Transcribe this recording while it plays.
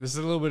This is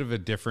a little bit of a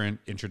different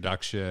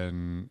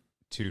introduction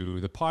to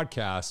the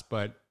podcast,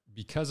 but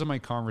because of my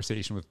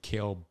conversation with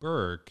Cale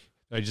Birk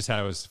that I just had,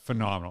 it was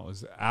phenomenal. It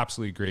was an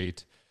absolutely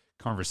great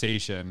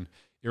conversation.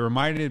 It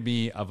reminded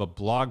me of a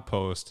blog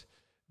post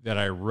that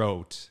I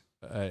wrote,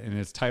 and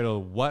it's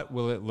titled, "What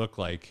Will It Look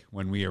Like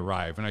When We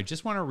Arrive?" And I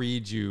just want to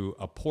read you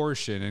a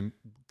portion and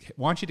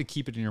want you to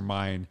keep it in your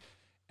mind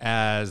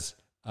as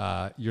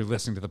you're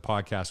listening to the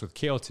podcast with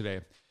Cale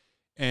today.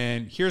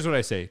 And here's what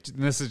I say,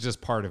 and this is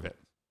just part of it.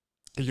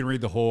 You can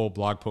read the whole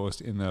blog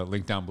post in the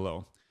link down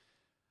below.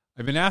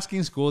 I've been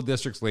asking school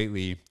districts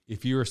lately,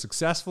 if you are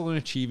successful in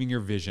achieving your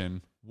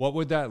vision, what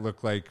would that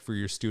look like for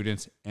your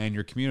students and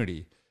your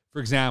community? For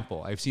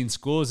example, I've seen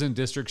schools and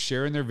districts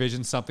share in their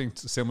vision something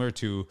similar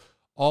to,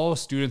 all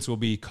students will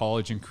be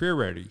college and career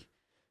ready.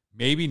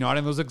 Maybe not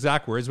in those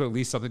exact words, but at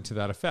least something to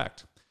that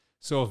effect.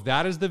 So if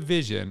that is the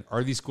vision,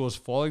 are these schools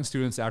following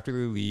students after they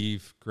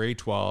leave grade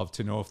 12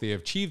 to know if they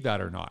have achieved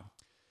that or not?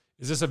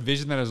 Is this a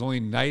vision that has only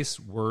nice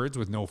words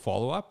with no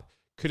follow-up?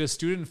 Could a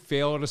student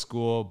fail out of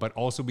school but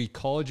also be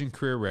college and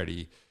career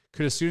ready?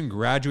 Could a student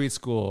graduate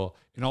school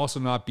and also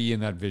not be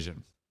in that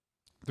vision?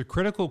 The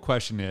critical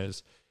question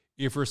is,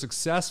 if we're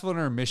successful in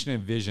our mission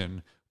and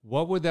vision,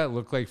 what would that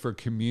look like for a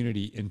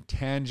community in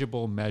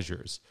tangible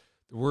measures?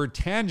 The word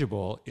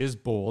tangible is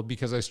bold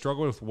because I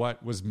struggled with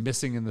what was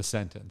missing in the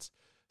sentence.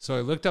 So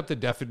I looked up the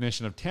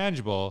definition of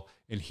tangible,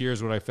 and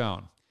here's what I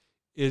found.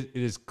 It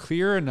is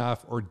clear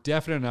enough or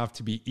definite enough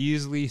to be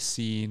easily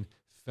seen,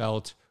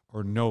 felt,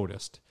 or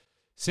noticed.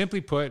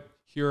 Simply put,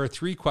 here are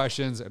 3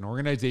 questions an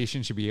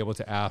organization should be able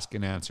to ask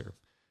and answer.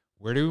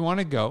 Where do we want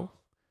to go?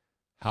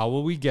 How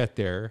will we get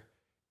there?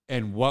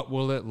 And what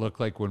will it look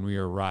like when we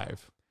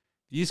arrive?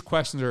 These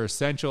questions are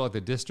essential at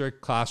the district,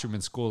 classroom,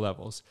 and school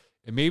levels.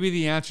 And maybe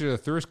the answer to the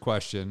third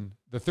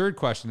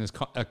question is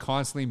a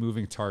constantly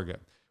moving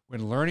target.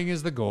 When learning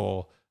is the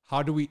goal,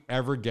 how do we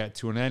ever get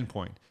to an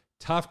endpoint?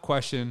 Tough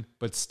question,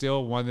 but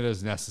still one that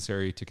is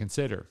necessary to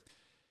consider.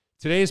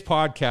 Today's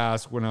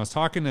podcast, when I was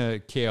talking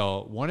to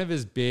Cale, one of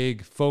his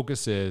big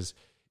focuses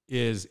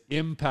is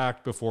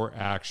impact before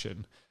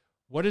action.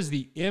 What is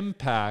the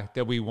impact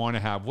that we want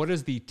to have? What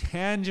is the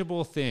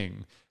tangible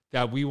thing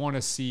that we want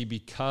to see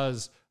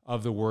because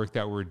of the work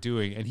that we're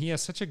doing? And he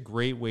has such a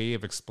great way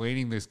of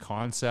explaining these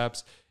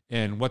concepts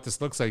and what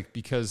this looks like,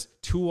 because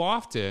too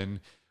often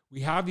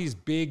we have these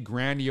big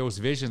grandiose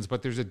visions,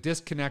 but there's a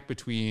disconnect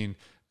between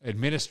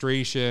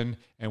administration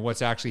and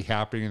what's actually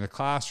happening in the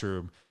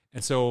classroom.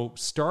 And so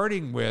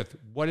starting with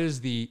what is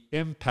the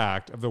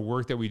impact of the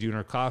work that we do in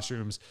our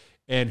classrooms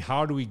and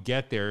how do we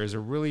get there is a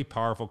really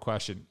powerful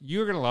question.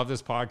 You're going to love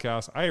this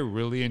podcast. I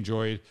really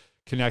enjoyed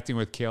connecting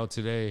with Cale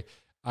today.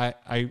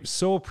 I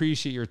so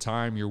appreciate your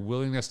time, your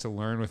willingness to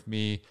learn with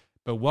me,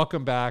 but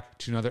welcome back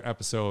to another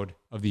episode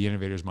of the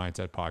Innovators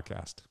Mindset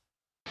Podcast.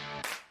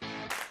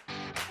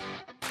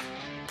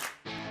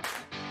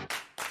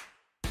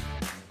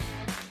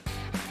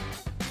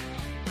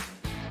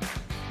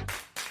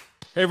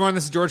 Hey everyone,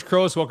 this is George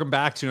Croce. Welcome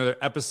back to another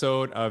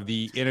episode of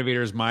the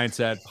Innovators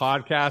Mindset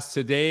Podcast.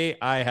 Today,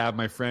 I have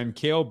my friend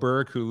Cale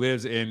Birk, who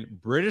lives in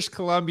British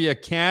Columbia,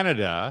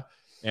 Canada.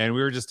 And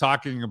we were just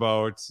talking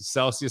about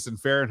Celsius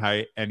and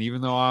Fahrenheit. And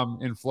even though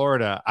I'm in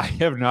Florida, I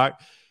have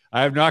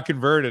not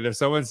converted. If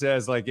someone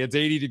says like it's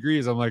 80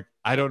 degrees, I'm like,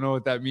 I don't know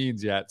what that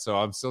means yet. So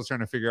I'm still trying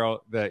to figure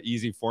out the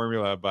easy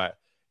formula. But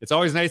it's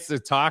always nice to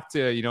talk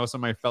to, some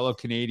of my fellow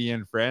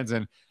Canadian friends.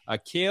 And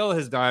Cale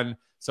has done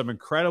some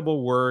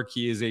incredible work.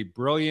 He is a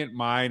brilliant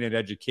mind in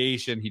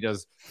education. He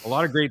does a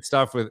lot of great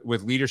stuff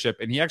with leadership.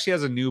 And he actually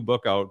has a new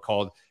book out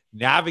called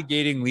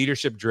Navigating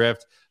Leadership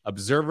Drift,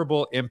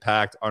 Observable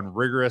Impact on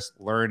Rigorous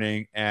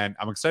Learning. And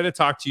I'm excited to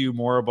talk to you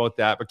more about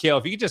that. But Cale,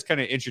 if you could just kind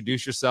of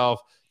introduce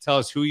yourself, tell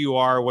us who you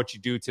are, what you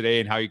do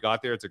today, and how you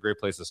got there, it's a great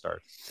place to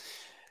start.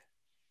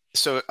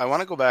 So I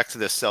want to go back to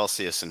the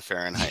Celsius and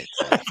Fahrenheit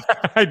thing.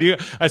 I do.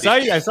 I saw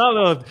a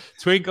little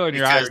twinkle in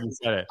your eye when you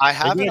said it. I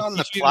have it on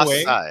the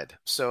plus side.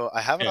 So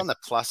I have it on the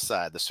plus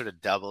side, the sort of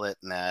double it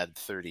and add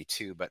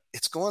 32, but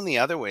it's going the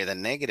other way, the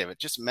negative. It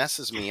just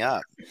messes me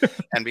up.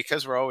 And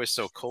because we're always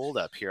so cold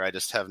up here, I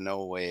just have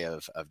no way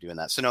of doing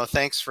that. So no,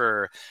 thanks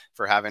for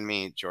having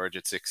me, George.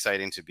 It's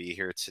exciting to be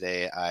here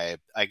today.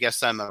 I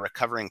guess I'm a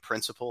recovering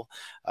principal.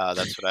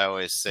 That's what I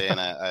always say. And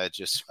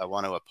I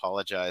want to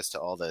apologize to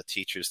all the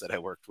teachers that I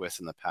worked with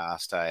in the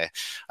past. I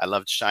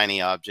loved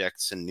shiny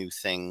objects and new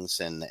things,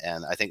 and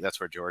I think that's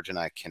where George and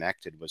I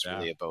connected, was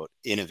really about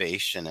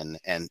innovation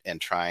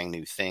and trying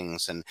new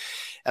things. And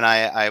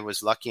I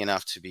was lucky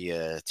enough to be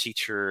a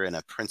teacher and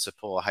a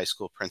principal, a high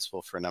school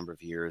principal for a number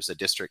of years, a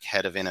district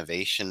head of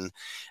innovation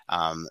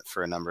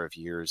for a number of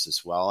years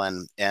as well.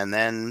 And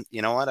then,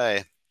 you know what,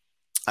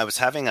 I was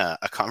having a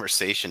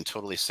conversation,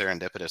 totally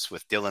serendipitous,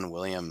 with Dylan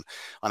William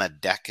on a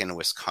deck in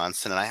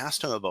Wisconsin. And I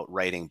asked him about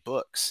writing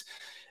books.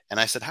 And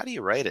I said, how do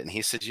you write it? And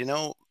he said,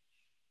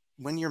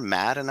 when you're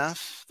mad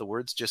enough, the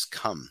words just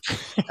come.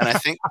 And I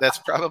think that's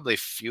probably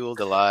fueled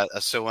a lot.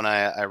 So when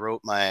I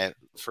wrote my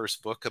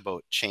first book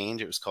about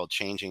change, it was called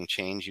Changing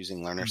Change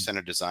Using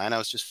Learner-Centered Design. I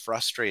was just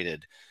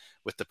frustrated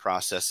with the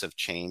process of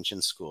change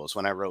in schools.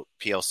 When I wrote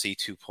PLC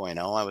 2.0,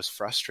 I was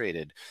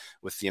frustrated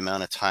with the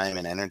amount of time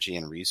and energy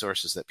and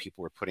resources that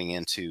people were putting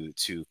into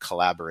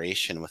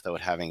collaboration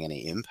without having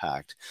any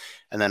impact.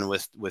 And then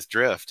with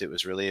Drift, it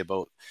was really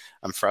about,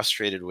 I'm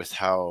frustrated with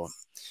how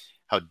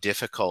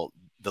difficult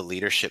the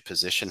leadership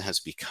position has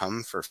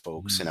become for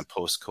folks in a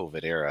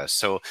post-COVID era.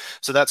 So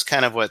that's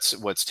kind of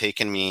what's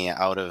taken me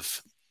out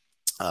of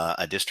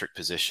a district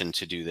position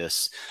to do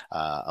this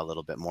a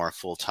little bit more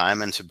full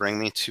time, and to bring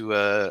me to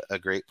a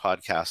great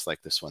podcast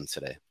like this one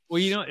today.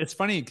 Well, it's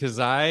funny because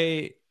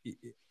like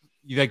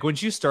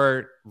once you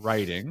start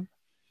writing,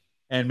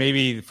 and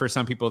maybe for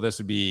some people this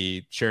would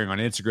be sharing on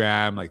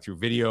Instagram, like through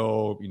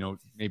video,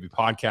 maybe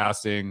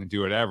podcasting,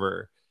 do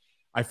whatever.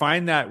 I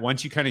find that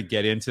once you kind of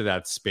get into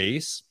that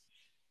space,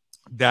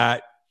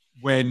 that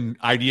when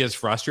ideas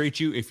frustrate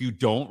you, if you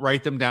don't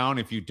write them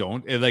down,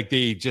 like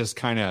they just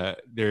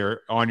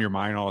they're on your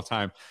mind all the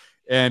time.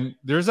 And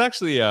there's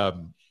actually,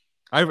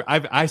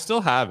 I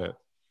still have it.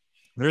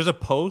 There's a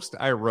post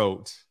I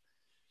wrote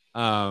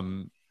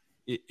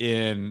it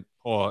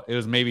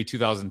was maybe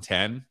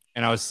 2010.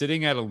 And I was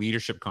sitting at a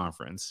leadership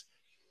conference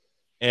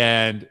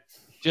and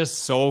just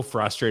so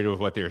frustrated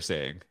with what they were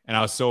saying. And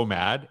I was so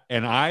mad,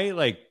 and I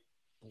like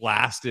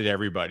blasted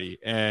everybody.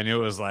 And it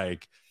was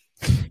like,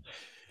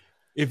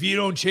 if you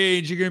don't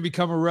change, you're going to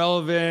become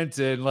irrelevant,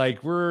 and like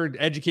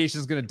education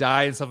is going to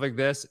die and stuff like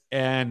this.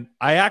 And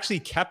I actually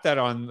kept that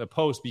on the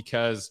post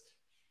because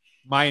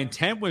my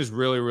intent was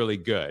really, really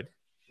good,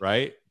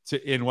 right?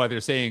 In what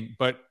they're saying.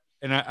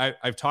 And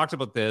I've talked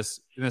about this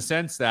in the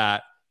sense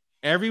that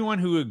everyone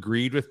who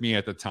agreed with me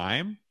at the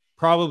time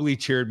probably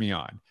cheered me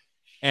on.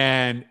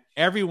 And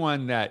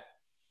everyone that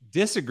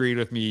disagreed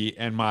with me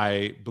and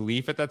my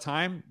belief at that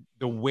time,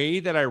 the way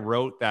that I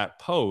wrote that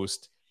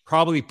post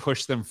probably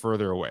pushed them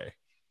further away.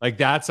 Like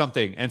that's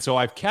something. And so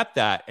I've kept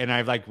that, and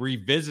I've like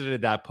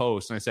revisited that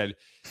post, and I said,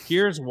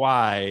 here's what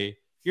I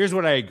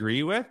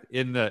agree with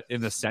in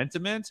the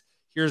sentiment.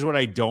 Here's what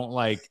I don't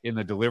like in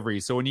the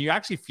delivery. So when you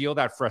actually feel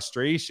that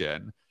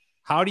frustration,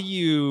 how do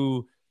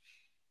you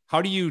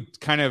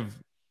kind of,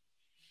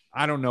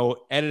 I don't know,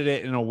 edit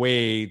it in a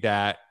way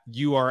that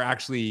you are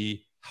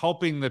actually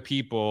helping the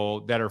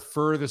people that are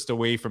furthest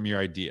away from your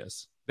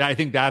ideas? I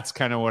think that's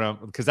kind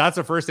of because that's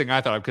the first thing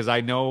I thought of, because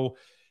I know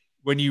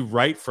when you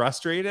write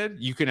frustrated,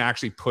 you can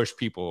actually push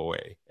people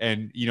away.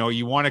 And,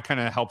 you want to kind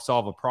of help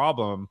solve a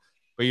problem,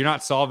 but you're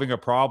not solving a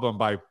problem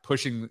by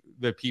pushing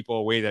the people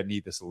away that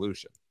need the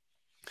solution.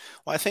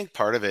 Well, I think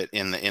part of it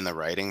in the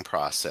writing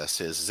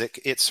process is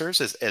it serves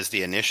as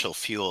the initial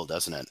fuel,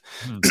 doesn't it?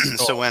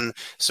 So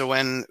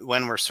when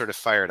we're sort of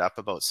fired up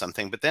about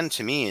something, but then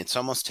to me, it's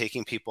almost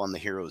taking people on the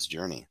hero's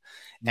journey.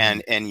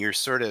 And you're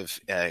sort of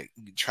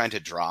trying to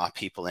draw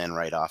people in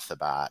right off the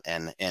bat,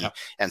 and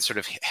sort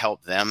of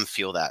help them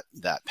feel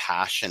that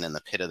passion in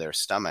the pit of their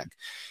stomach,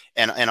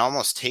 and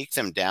almost take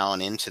them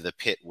down into the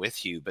pit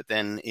with you. But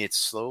then it's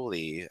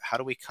slowly, how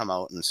do we come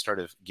out and start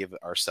to give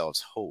ourselves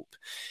hope?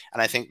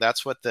 And I think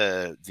that's what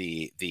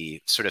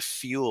the sort of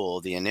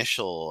fuel, the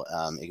initial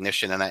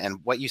ignition, and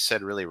what you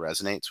said really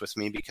resonates with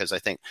me, because I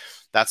think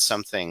that's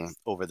something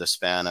over the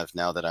span of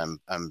now that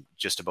I'm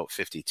just about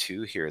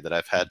 52 here that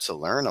I've had to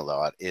learn a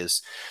lot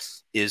is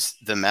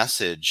the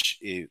message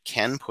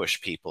can push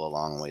people a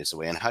long ways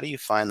away. And how do you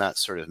find that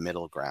sort of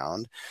middle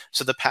ground?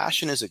 So the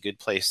passion is a good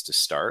place to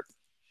start.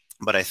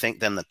 But I think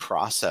then the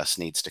process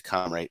needs to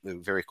come right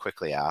very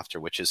quickly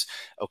after, which is,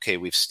 okay,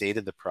 we've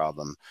stated the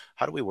problem.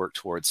 How do we work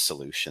towards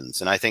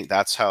solutions? And I think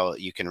that's how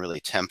you can really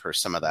temper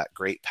some of that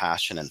great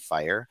passion and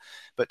fire,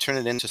 but turn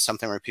it into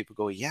something where people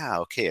go, yeah,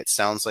 okay, it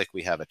sounds like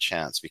we have a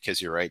chance.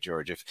 Because you're right,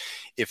 George, if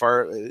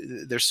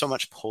there's so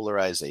much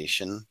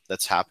polarization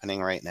that's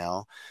happening right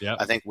now,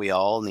 I think we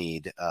all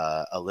need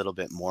a little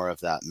bit more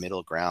of that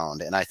middle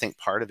ground. And I think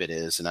part of it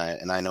is, and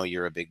I know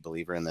you're a big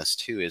believer in this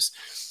too,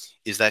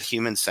 is that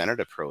human-centered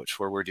approach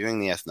where we're doing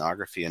the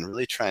ethnography and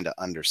really trying to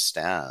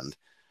understand,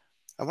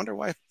 I wonder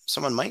why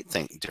someone might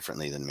think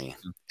differently than me.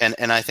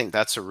 And I think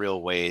that's a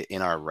real way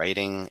in our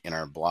writing, in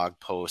our blog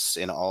posts,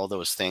 in all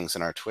those things,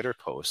 in our Twitter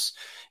posts,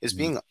 is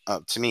being,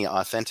 to me,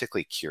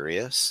 authentically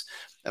curious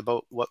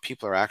about what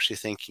people are actually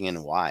thinking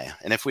and why.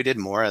 And if we did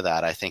more of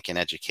that, I think in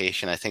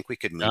education, I think we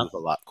could move a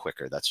lot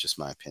quicker. That's just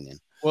my opinion.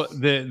 Well,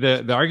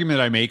 the argument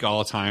I make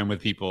all the time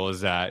with people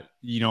is that,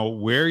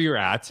 where you're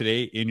at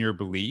today in your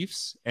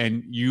beliefs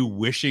and you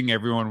wishing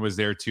everyone was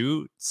there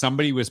too,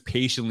 somebody was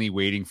patiently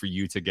waiting for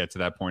you to get to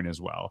that point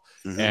as well.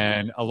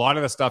 And a lot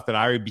of the stuff that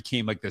I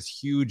became like this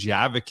huge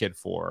advocate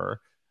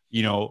for,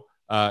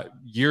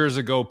 years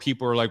ago,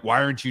 people were like,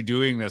 why aren't you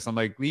doing this? I'm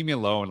like, leave me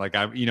alone. Like,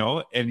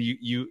 and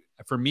you,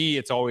 for me,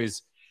 it's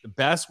always the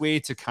best way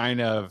to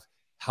kind of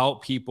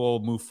help people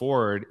move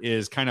forward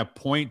is kind of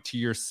point to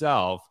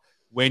yourself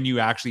when you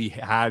actually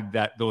had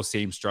those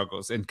same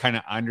struggles and kind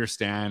of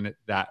understand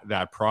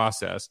that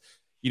process.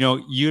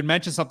 You had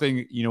mentioned something,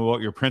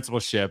 about your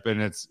principalship,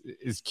 and it's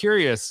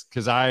curious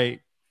because I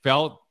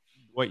felt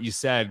what you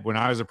said when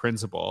I was a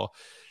principal.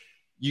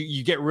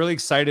 You get really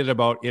excited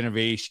about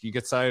innovation. You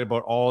get excited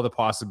about all the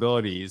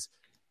possibilities.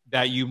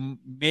 that you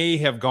may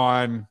have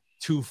gone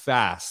too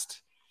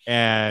fast,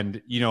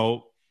 and, you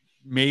know,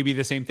 maybe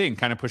the same thing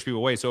kind of push people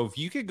away. So if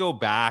you could go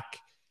back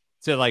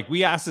to, like,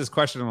 we asked this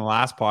question in the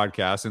last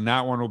podcast, and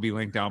that one will be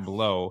linked down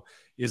below,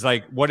 is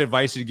like, what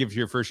advice did you give to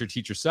your first year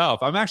teacher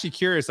self? I'm actually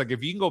curious, like,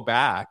 if you can go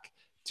back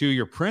to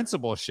your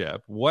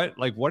principalship, what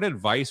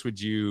advice would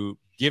you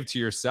give to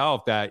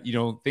yourself that, you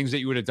know, things that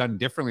you would have done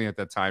differently at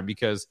that time?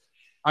 Because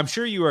I'm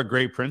sure you were a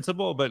great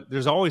principal, but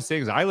there's always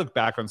things. I look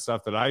back on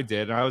stuff that I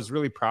did, and I was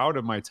really proud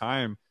of my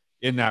time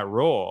in that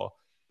role.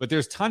 But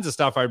there's tons of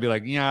stuff I'd be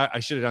like, yeah, I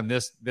should have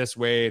done this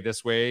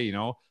way, you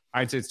know.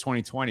 I'd say it's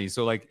 2020.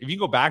 So, like, if you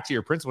go back to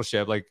your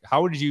principalship, like,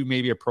 how would you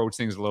maybe approach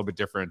things a little bit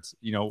different,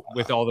 you know,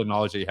 with all the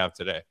knowledge that you have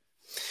today?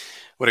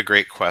 What a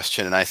great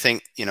question. And I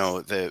think, you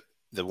know, the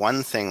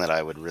one thing that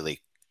I would really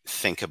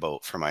think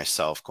about for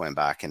myself going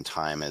back in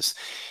time is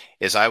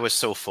I was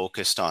so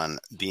focused on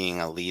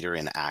being a leader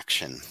in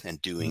action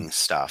and doing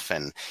stuff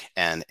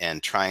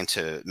and trying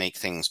to make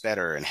things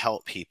better and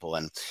help people.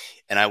 And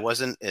I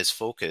wasn't as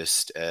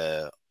focused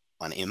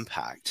on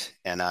impact.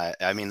 And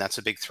I mean, that's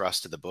a big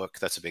thrust of the book.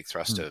 That's a big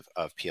thrust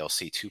of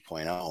PLC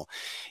 2.0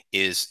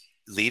 is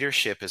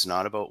leadership is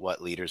not about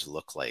what leaders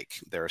look like.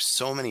 There are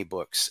so many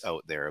books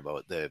out there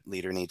about the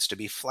leader needs to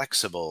be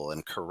flexible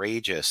and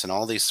courageous and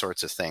all these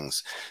sorts of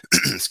things.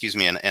 Excuse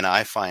me. And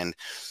I find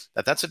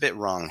that that's a bit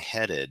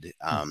wrong-headed.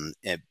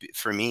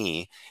 For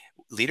me,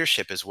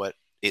 leadership is what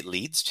it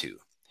leads to.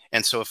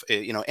 And so if,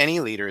 you know, any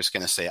leader is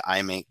going to say,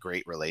 I make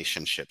great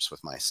relationships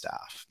with my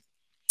staff.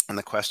 And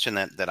the question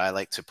that I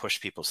like to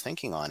push people's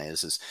thinking on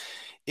is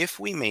if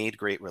we made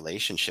great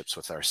relationships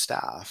with our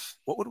staff,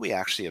 what would we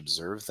actually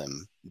observe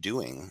them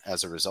doing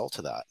as a result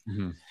of that?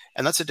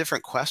 And that's a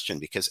different question,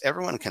 because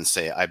everyone can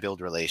say, I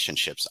build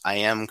relationships, I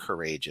am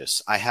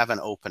courageous, I have an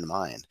open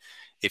mind.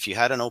 If you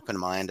had an open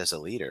mind as a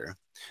leader,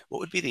 what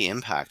would be the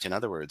impact? In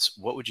other words,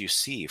 what would you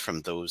see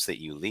from those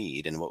that you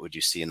lead, and what would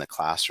you see in the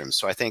classroom?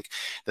 So I think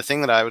the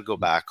thing that I would go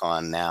back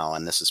on now,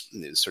 and this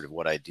is sort of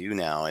what I do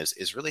now,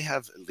 is really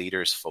have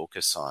leaders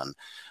focus on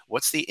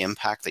what's the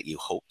impact that you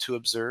hope to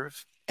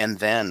observe, and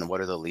then what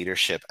are the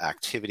leadership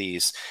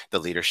activities, the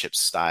leadership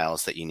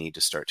styles that you need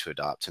to start to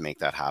adopt to make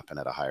that happen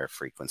at a higher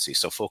frequency.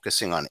 So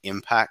focusing on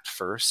impact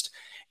first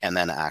and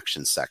then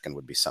action second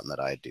would be something that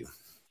I do.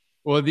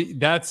 Well,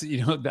 that's,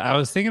 you know, I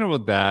was thinking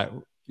about that,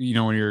 you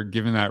know, when you're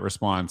giving that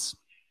response.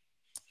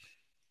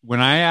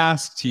 When I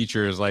ask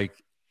teachers, like,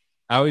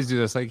 I always do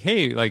this, like,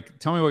 hey, like,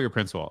 tell me about your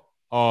principal.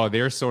 Oh,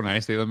 they're so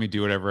nice. They let me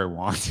do whatever I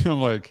want. I'm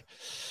like,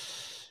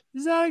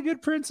 is that a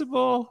good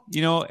principal?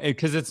 You know,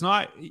 because it's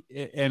not,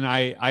 and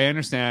I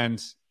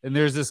understand. And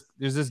there's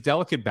this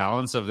delicate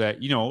balance of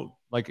that, you know,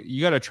 like,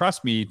 you got to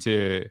trust me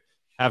to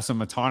have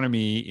some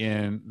autonomy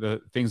in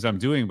the things I'm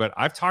doing. But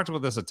I've talked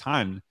about this a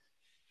ton.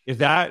 If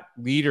that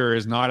leader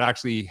is not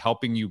actually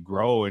helping you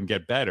grow and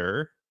get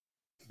better,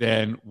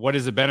 then what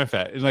is the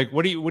benefit? And, like,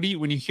 what do you,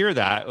 when you hear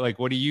that, like,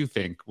 what do you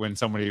think when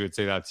somebody would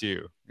say that to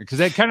you? Because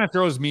that kind of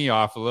throws me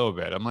off a little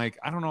bit. I'm like,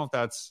 I don't know if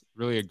that's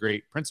really a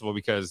great principle,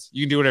 because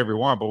you can do whatever you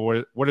want,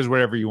 but what does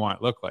whatever you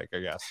want look like, I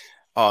guess?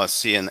 Oh,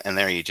 see, and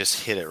there you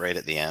just hit it right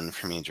at the end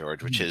for me,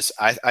 George, which is,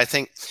 I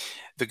think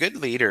the good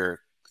leader,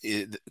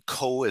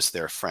 is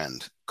their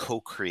friend,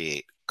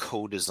 co-create,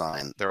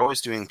 co-design. They're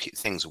always doing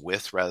things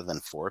with rather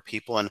than for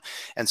people.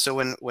 And so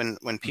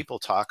when people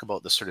talk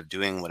about the sort of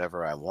doing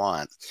whatever I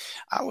want,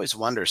 I always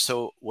wonder,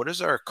 so what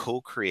is our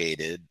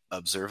co-created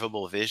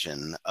observable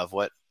vision of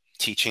what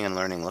teaching and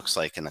learning looks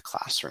like in the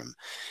classroom?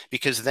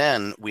 Because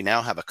then we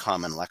now have a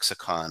common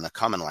lexicon, a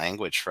common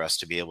language for us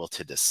to be able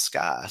to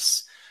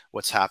discuss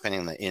what's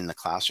happening in the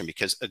classroom.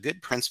 Because a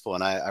good principal,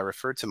 and I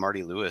referred to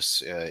Marty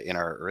Lewis in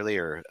our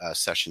earlier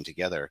session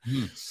together,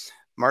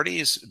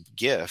 Marty's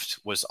gift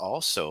was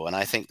also, and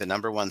I think the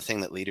number one thing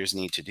that leaders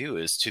need to do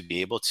is to be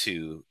able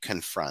to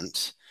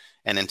confront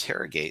and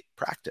interrogate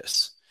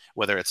practice,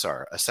 whether it's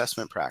our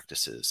assessment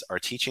practices, our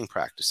teaching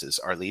practices,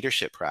 our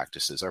leadership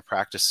practices, our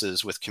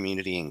practices with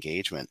community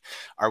engagement.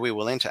 Are we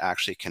willing to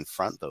actually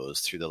confront those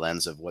through the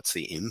lens of what's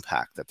the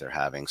impact that they're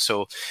having?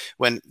 So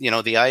when, you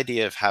know, the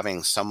idea of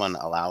having someone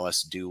allow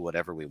us do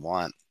whatever we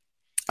want,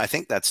 I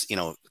think that's, you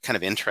know, kind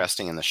of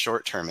interesting in the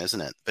short term,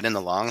 isn't it? But in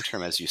the long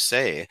term, as you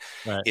say,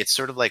 right, it's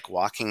sort of like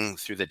walking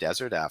through the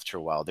desert after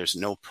a while. There's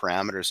no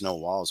parameters, no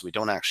walls. We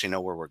don't actually know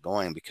where we're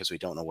going because we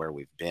don't know where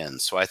we've been.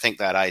 So I think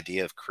that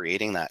idea of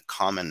creating that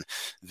common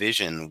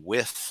vision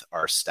with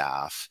our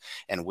staff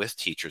and with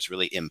teachers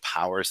really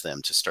empowers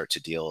them to start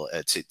to deal,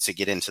 to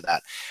get into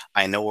that.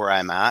 I know where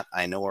I'm at.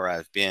 I know where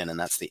I've been. And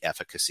that's the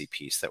efficacy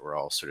piece that we're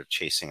all sort of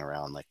chasing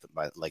around like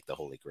the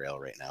Holy Grail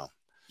right now.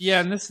 Yeah,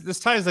 and this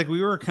ties, like,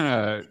 we were kind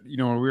of, you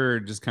know, we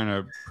were just kind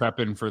of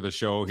prepping for the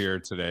show here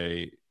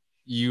today.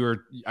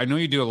 I know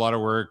you do a lot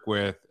of work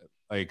with,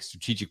 like,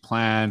 strategic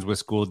plans with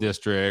school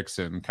districts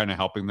and kind of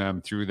helping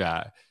them through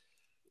that.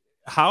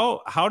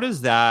 How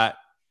does that,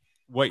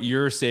 what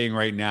you're saying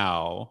right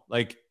now,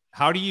 like,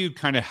 how do you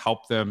kind of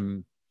help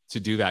them to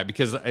do that?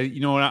 Because,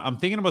 you know, I'm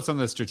thinking about some of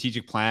the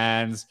strategic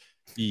plans,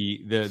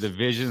 the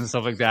vision and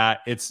stuff like that.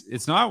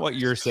 It's not what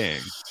you're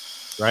saying.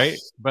 right?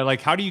 But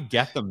like, how do you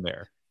get them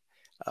there?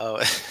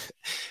 Oh,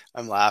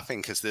 I'm laughing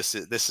because this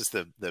is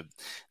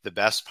the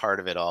best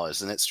part of it all,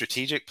 isn't it?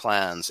 Strategic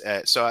plans.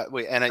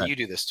 You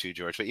do this too,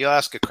 George. But you'll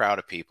ask a crowd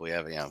of people. You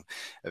have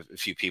a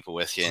few people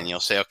with you, and you'll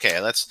say, okay,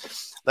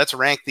 let's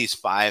rank these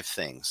 5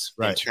 things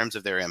in terms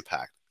of their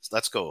impact. So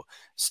let's go: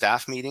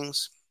 staff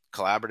meetings,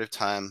 collaborative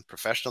time,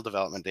 professional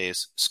development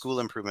days,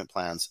 school improvement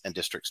plans, and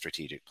district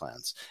strategic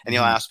plans. And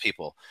you'll ask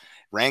people,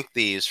 rank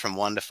these from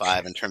 1 to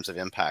 5 in terms of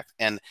impact.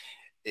 And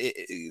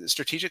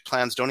strategic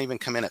plans don't even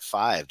come in at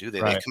 5, do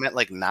they? They come at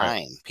like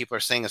 9. People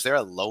are saying, is there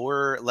a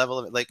lower level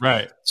of it? Like,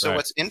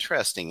 what's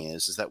interesting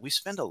is that we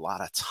spend a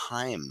lot of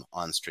time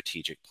on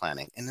strategic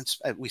planning, and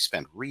we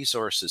spend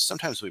resources.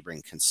 Sometimes we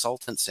bring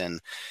consultants in,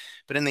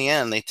 but in the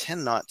end, they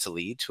tend not to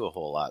lead to a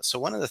whole lot. So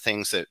one of the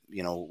things that,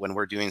 when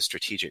we're doing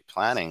strategic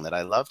planning that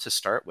I love to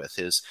start with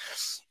is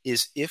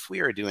if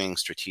we are doing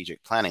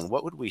strategic planning,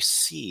 what would we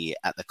see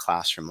at the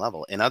classroom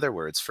level? In other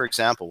words, for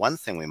example, one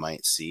thing we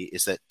might see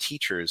is that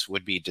teachers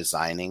would be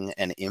designing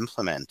and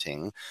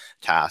implementing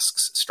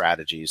tasks,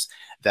 strategies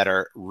that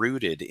are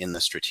rooted in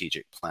the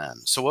strategic plan.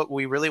 So what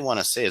we really want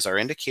to say is our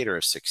indicator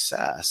of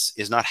success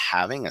is not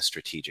having a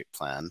strategic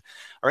plan.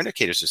 Our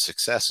indicators of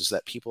success is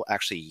that people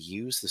actually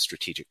use the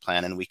strategic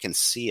plan and we can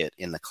see it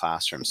in the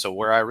classroom. So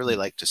where I really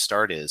like to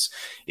start is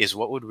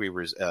what would we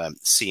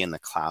see in the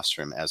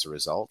classroom as a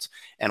result,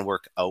 and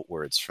work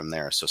outwards from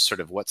there. So sort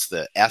of what's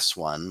the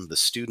S1, the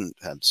student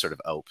sort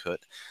of output,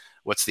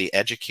 what's the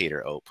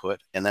educator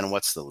output, and then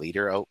what's the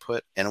leader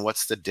output, and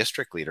what's the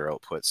district leader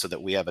output, so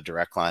that we have a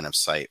direct line of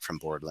sight from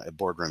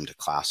boardroom to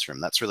classroom.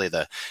 That's really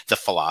the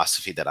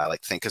philosophy that I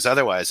like to think, because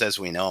otherwise, as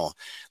we know,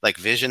 like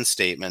vision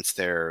statements,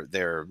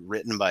 they're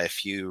written by a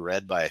few,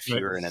 read by a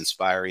few, and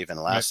inspire even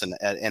less. And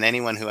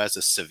anyone who has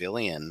a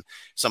civilian,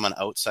 someone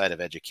outside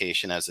of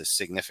education, as a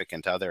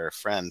significant other or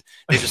friend,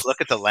 they just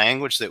look at the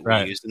language that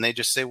we use and they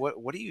just say,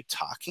 what are you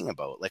talking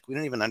about? Like, we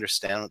don't even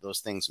understand what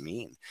those things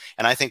mean.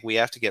 And I think we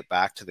have to get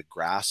back to the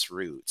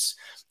grassroots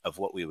of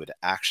what we would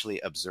actually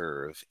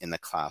observe in the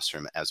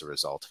classroom as a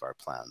result of our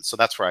plan. So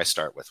that's where I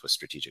start with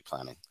strategic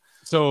planning.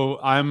 So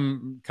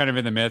I'm kind of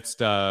in the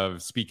midst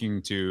of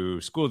speaking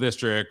to school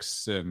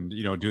districts and,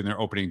 doing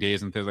their opening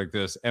days and things like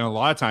this. And a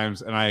lot of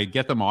times, and I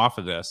get them off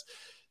of this,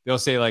 they'll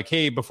say like,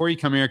 hey, before you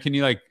come here, can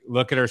you like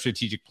look at our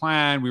strategic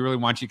plan? We really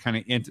want you to kind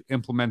of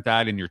implement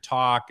that in your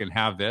talk and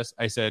have this.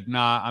 I said,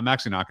 nah, I'm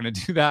actually not going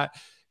to do that,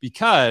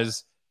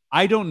 because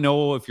I don't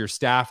know if your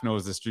staff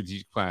knows the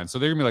strategic plan. So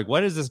they're gonna be like,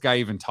 what is this guy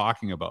even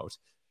talking about?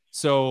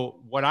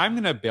 So what I'm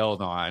going to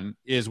build on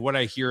is what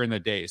I hear in the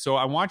day. So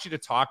I want you to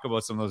talk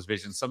about some of those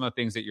visions, some of the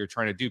things that you're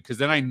trying to do, because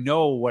then I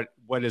know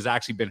what has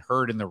actually been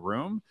heard in the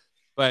room.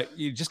 But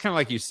you just kind of,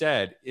 like you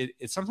said,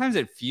 it sometimes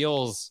it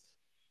feels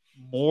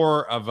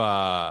more of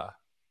a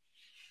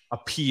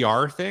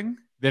PR thing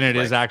than it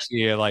is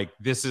actually like,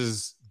 this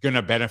is going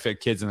to benefit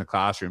kids in the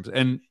classrooms.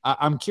 And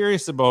I'm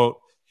curious about,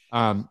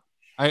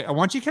 I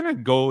want you to kind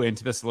of go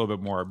into this a little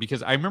bit more,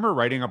 because I remember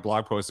writing a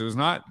blog post. It was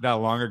not that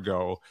long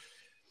ago.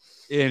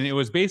 And it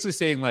was basically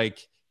saying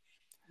like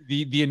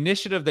the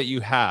initiative that you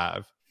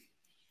have,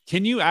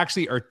 can you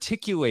actually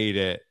articulate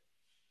it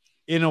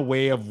in a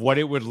way of what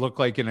it would look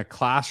like in a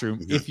classroom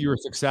if you were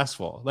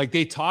successful? Like,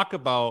 they talk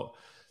about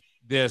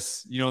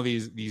this,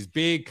 these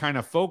big kind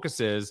of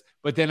focuses,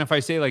 but then if I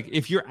say like,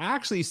 if you're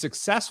actually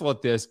successful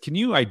at this, can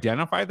you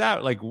identify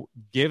that, like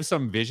give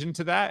some vision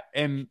to that?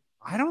 And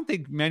I don't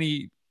think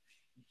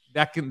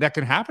that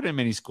can happen in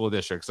many school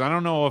districts. I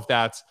don't know if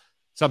that's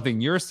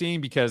something you're seeing,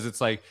 because it's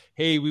like,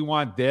 hey, we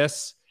want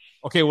this.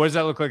 Okay, what does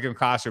that look like in a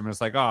classroom? And it's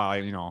like, oh, I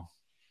don't know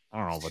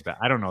about that.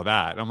 I don't know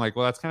that. And I'm like,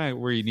 well, that's kind of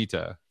where you need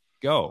to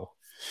go.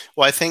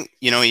 Well, I think,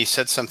 you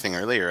said something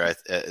earlier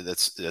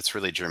that's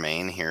really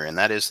germane here. And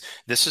that is,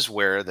 this is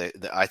where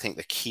I think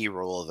the key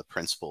role of the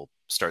principal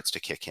starts to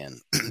kick in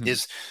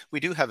is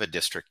we do have a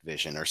district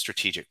vision or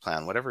strategic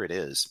plan, whatever it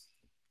is.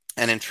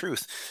 And in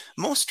truth,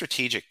 most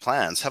strategic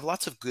plans have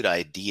lots of good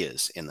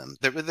ideas in them.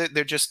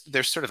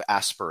 They're sort of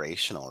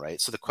aspirational, right?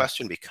 So the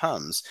question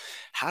becomes,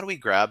 how do we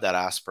grab that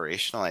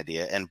aspirational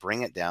idea and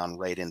bring it down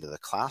right into the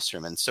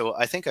classroom? And so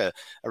I think a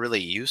really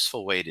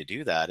useful way to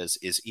do that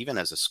is even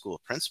as a school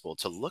principal,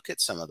 to look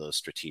at some of those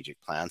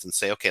strategic plans and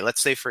say, okay,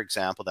 let's say, for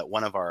example, that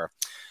one of our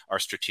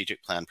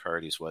strategic plan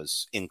priorities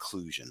was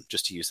inclusion,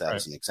 just to use that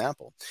as an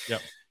example.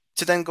 Yep.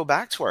 To then go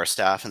back to our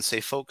staff and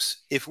say,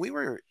 folks, if we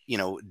were,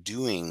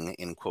 doing,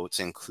 in quotes,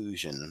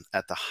 inclusion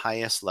at the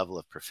highest level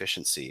of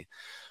proficiency,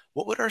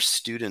 what would our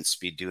students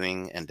be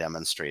doing and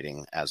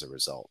demonstrating as a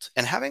result?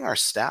 And having our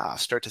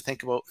staff start to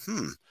think about,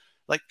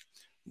 like,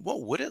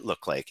 what would it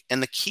look like?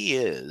 And the key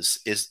is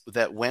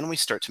that when we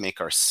start to make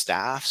our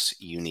staff's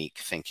unique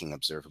thinking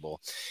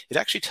observable, it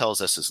actually tells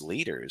us as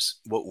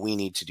leaders what we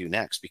need to do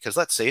next. Because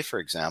let's say, for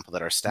example,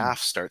 that our staff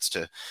starts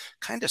to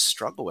kind of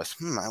struggle with,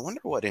 I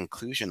wonder what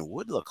inclusion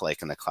would look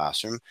like in the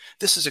classroom.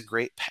 This is a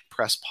great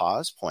press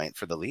pause point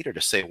for the leader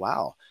to say,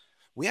 wow,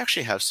 we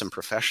actually have some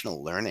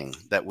professional learning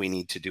that we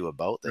need to do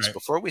about this Right.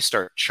 before we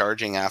start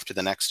charging after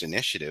the next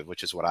initiative,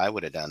 which is what I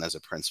would have done as a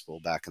principal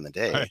back in the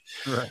day.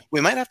 Right. We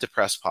might have to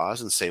press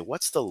pause and say,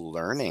 what's the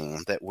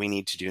learning that we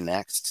need to do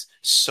next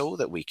so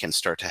that we can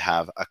start to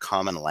have a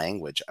common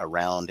language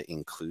around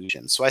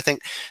inclusion? So I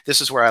think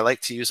this is where I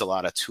like to use a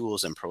lot of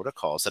tools and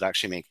protocols that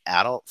actually make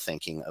adult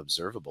thinking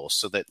observable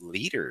so that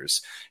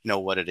leaders know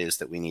what it is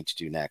that we need to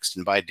do next.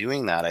 And by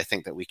doing that, I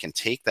think that we can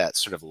take that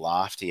sort of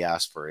lofty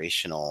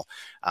aspirational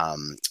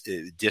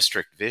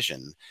district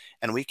vision,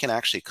 and we can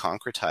actually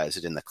concretize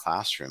it in the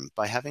classroom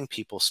by having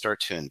people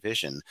start to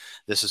envision,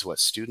 this is what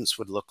students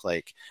would look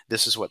like,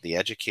 this is what the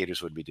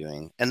educators would be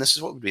doing, and this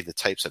is what would be the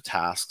types of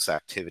tasks,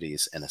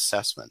 activities, and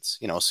assessments.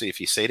 So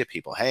if you say to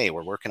people, hey,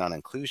 we're working on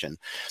inclusion,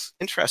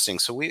 interesting.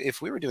 So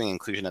if we were doing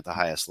inclusion at the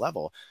highest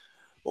level,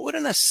 what would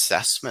an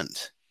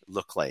assessment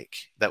look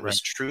like that was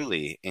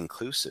truly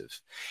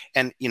inclusive?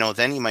 And,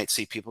 then you might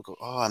see people go,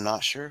 oh, I'm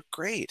not sure.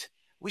 Great.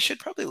 We should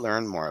probably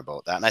learn more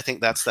about that. And I think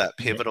that's that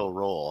pivotal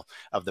role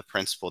of the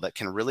principal that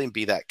can really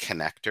be that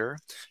connector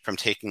from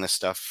taking the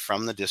stuff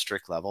from the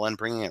district level and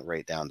bringing it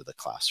right down to the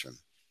classroom.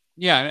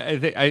 Yeah, I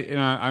think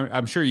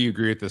I'm sure you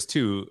agree with this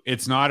too.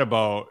 It's not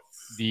about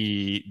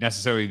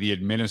necessarily the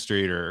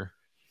administrator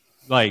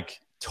like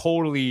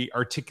totally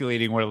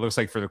articulating what it looks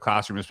like for the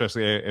classroom,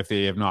 especially if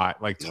they have not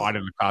like taught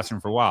in the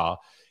classroom for a while.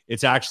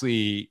 It's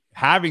actually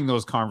having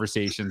those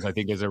conversations, I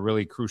think, is a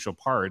really crucial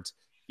part,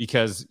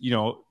 because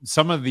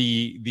some of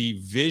the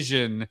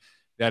vision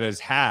that is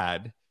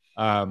had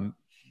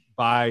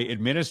by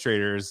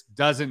administrators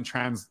doesn't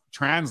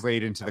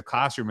translate into the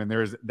classroom,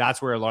 and that's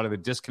where a lot of the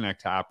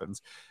disconnect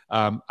happens.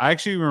 I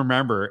actually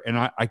remember, and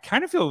I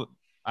kind of feel,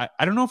 I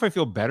don't know if I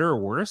feel better or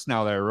worse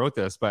now that I wrote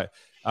this, but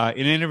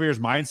in Innovator's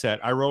Mindset,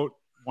 I wrote,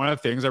 one of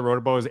the things I wrote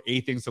about was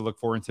 8 things to look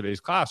for in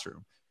today's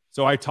classroom.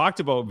 So I talked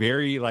about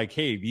very like,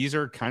 hey, these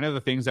are kind of the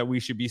things that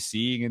we should be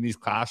seeing in these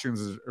classrooms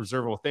as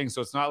observable things.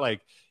 So it's not like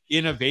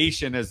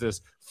innovation as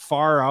this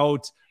far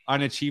out,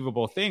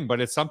 unachievable thing, but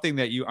it's something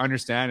that you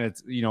understand.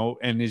 It's,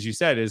 and as you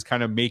said, is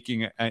kind of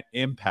making an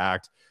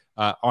impact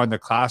on the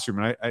classroom.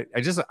 And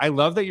I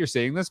love that you're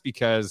saying this,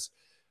 because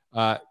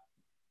I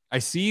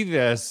see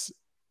this,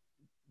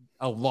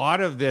 a lot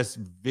of this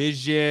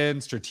vision,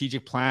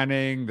 strategic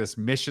planning, this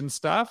mission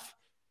stuff,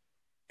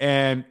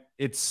 and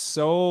it's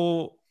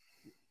so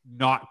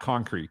not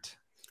concrete.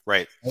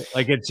 Right.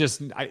 Like it's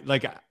just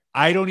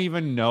I don't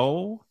even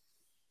know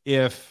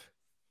if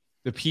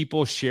the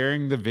people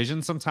sharing the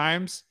vision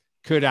sometimes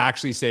could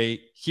actually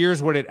say,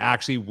 here's what it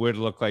actually would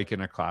look like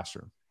in a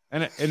classroom.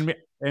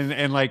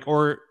 And like,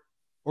 or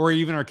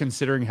even are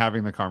considering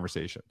having the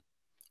conversation.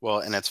 Well,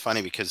 and it's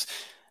funny because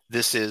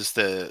this is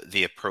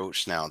the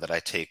approach now that I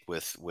take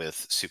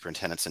with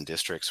superintendents and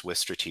districts with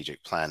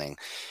strategic planning,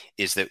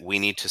 is that we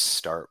need to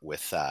start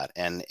with that.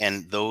 And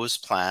those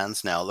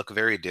plans now look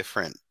very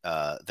different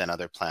than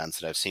other plans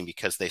that I've seen,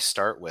 because they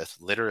start with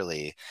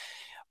literally,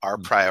 our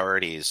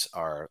priorities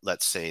are,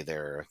 let's say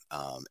they're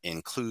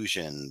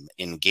inclusion,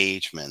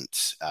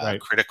 engagement,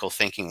 critical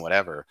thinking,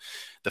 whatever.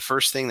 The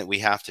first thing that we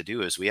have to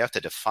do is we have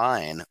to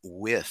define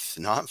with,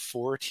 not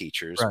for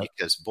teachers,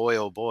 because boy,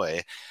 oh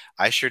boy,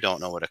 I sure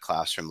don't know what a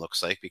classroom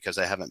looks like, because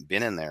I haven't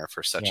been in there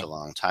for such a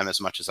long time,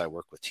 as much as I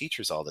work with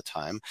teachers all the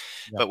time.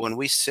 But when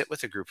we sit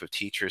with a group of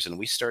teachers and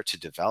we start to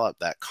develop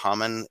that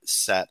common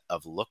set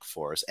of look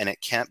fors, and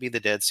it can't be the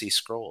Dead Sea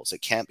Scrolls,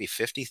 it can't be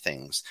 50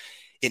 things.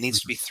 It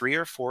needs to be 3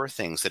 or 4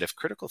 things that, if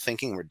critical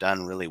thinking were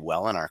done really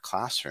well in our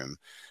classroom,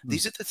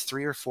 these are the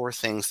 3 or 4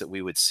 things that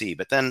we would see.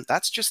 But then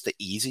that's just the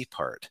easy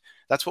part.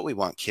 That's what we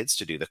want kids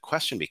to do. The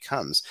question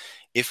becomes,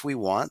 if we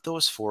want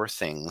those 4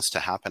 things to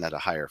happen at a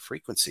higher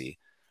frequency,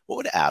 what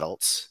would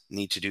adults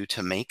need to do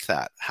to make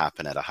that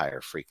happen at a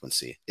higher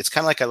frequency? It's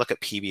kind of like I look at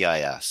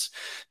PBIS.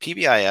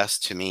 PBIS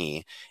to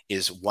me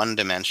is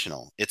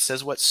one-dimensional. It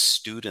says what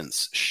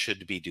students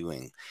should be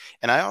doing.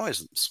 And I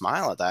always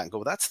smile at that and go,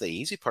 well, that's the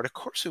easy part. Of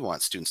course we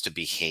want students to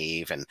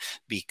behave and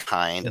be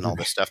kind and all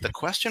this stuff. The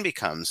question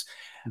becomes,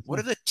 what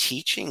are the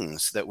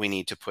teachings that we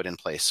need to put in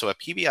place? So a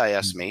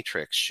PBIS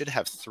matrix should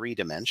have 3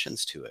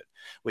 dimensions to it,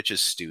 which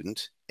is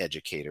student,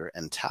 educator,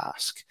 and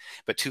task.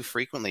 But too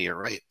frequently, you're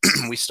right,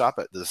 we stop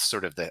at the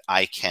sort of the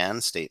I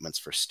can statements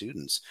for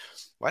students.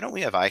 Why don't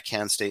we have I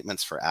can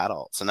statements for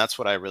adults? And that's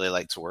what I really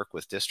like to work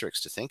with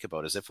districts to think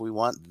about, is if we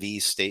want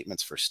these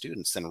statements for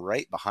students, then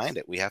right behind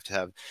it, we have to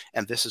have,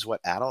 and this is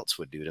what adults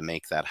would do to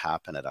make that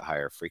happen at a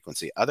higher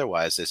frequency.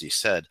 Otherwise, as you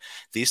said,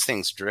 these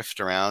things drift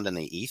around in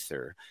the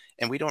ether,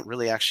 and we don't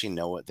really actually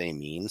know what they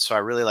mean. So I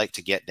really like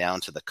to get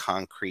down to the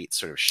concrete,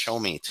 sort of show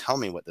me, tell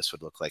me what this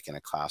would look like in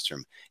a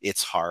classroom.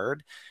 It's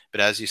hard, but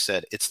as you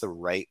said, it's the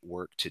right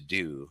work to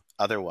do.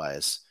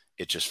 Otherwise,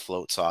 it just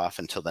floats off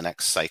until the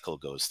next cycle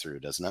goes through,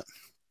 doesn't it?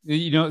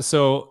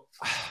 So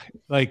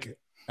like,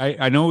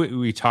 I know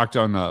we talked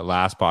on the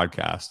last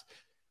podcast,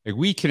 like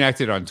we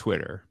connected on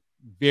Twitter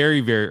very,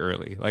 very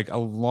early, like a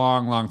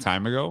long, long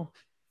time ago.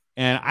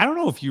 And I don't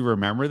know if you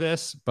remember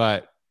this,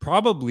 but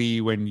probably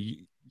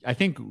I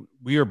think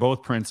we were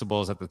both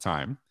principals at the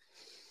time.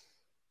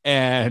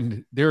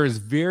 And there is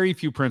very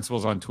few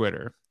principals on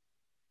Twitter.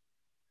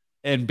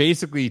 And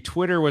basically,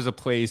 Twitter was a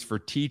place for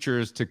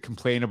teachers to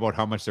complain about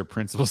how much their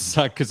principals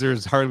suck because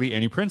there's hardly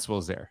any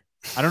principals there.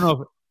 I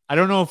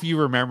don't know if you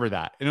remember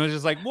that. And it was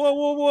just like,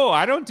 whoa,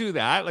 I don't do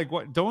that. Like,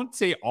 what? Don't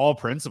say all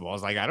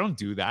principals. Like, I don't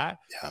do that.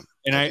 Yeah,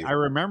 and I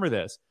remember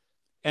this.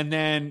 And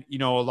then,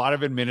 a lot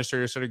of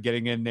administrators started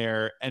getting in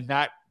there, and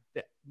that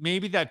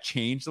maybe that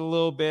changed a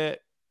little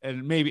bit,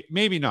 and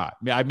maybe not.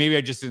 Maybe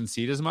I just didn't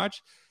see it as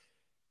much.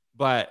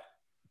 But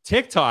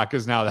TikTok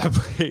is now that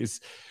place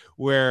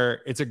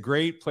where it's a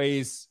great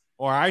place,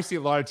 or I see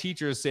a lot of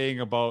teachers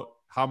saying about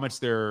how much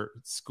their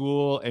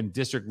school and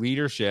district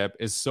leadership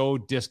is so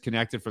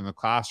disconnected from the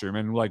classroom.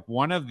 And like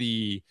one of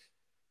the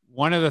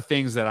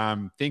things that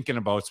I'm thinking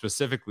about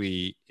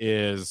specifically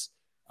is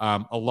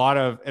a lot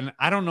of, and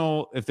I don't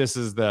know if this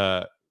is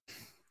the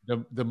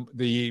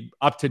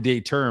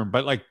up-to-date term,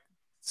 but like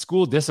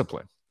school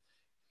discipline.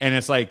 And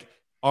it's like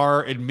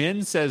our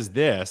admin says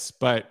this,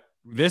 but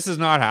this is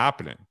not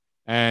happening.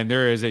 And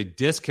there is a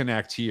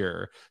disconnect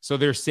here. So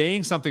they're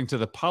saying something to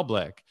the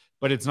public,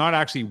 but it's not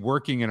actually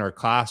working in our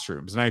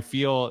classrooms. And I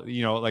feel,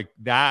 like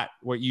that,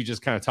 what you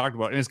just kind of talked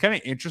about. And it's kind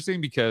of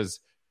interesting because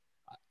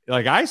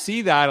like I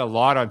see that a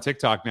lot on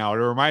TikTok now. It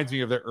reminds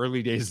me of the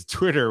early days of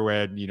Twitter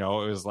when, it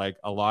was like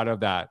a lot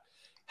of that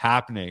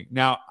happening.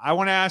 Now, I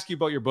want to ask you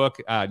about your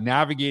book,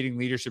 Navigating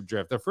Leadership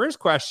Drift. The first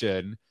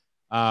question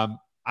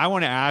I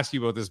want to ask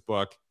you about this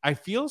book. I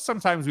feel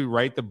sometimes we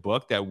write the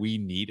book that we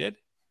needed.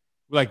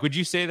 Like, would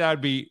you say that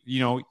would be,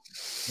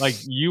 like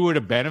you would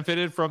have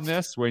benefited from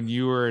this when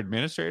you were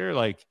administrator?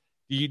 Like,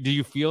 do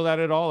you feel that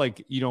at all?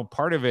 Like,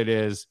 part of it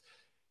is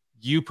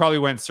you probably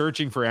went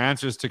searching for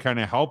answers to kind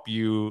of help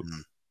you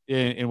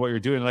in what you're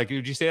doing. Like,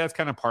 would you say that's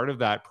kind of part of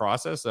that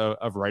process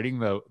of writing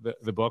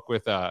the book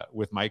with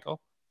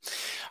Michael?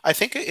 I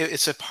think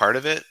it's a part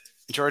of it,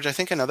 George. I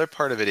think another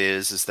part of it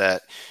is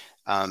that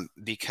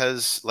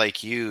because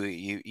like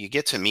you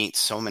get to meet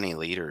so many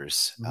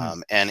leaders,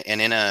 and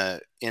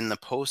in the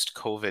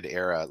post-COVID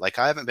era, like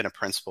I haven't been a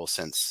principal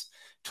since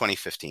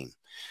 2015,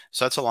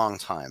 so that's a long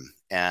time.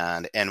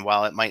 And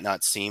while it might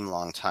not seem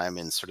long time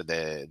in sort of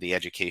the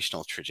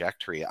educational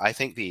trajectory, I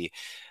think the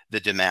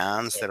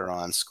demands that are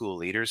on school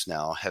leaders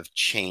now have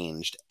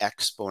changed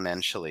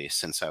exponentially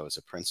since I was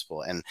a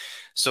principal. And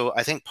so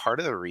I think part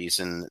of the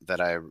reason that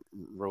I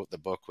wrote the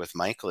book with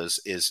Michael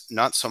is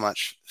not so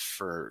much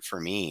for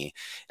me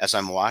as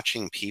I'm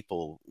watching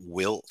people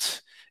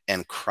wilt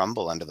and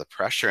crumble under the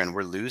pressure, and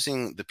we're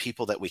losing the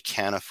people that we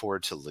can't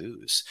afford to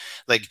lose.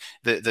 Like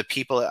the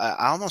people,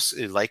 I almost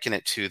liken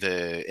it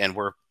to and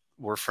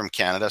we're from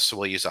Canada, so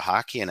we'll use a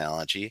hockey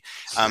analogy.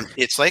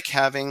 It's like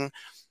having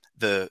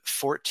the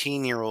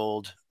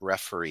 14-year-old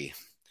referee,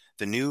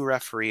 the new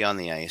referee on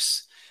the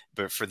ice,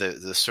 but for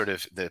the sort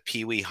of the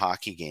pee-wee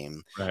hockey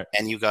game. Right.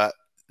 And you got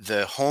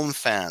the home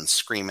fans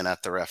screaming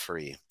at the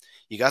referee.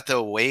 You got the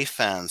away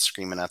fans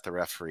screaming at the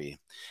referee.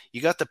 You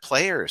got the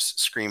players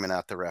screaming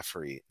at the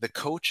referee, the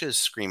coaches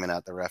screaming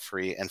at the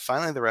referee. And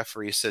finally the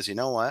referee says, you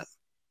know what?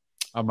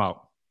 I'm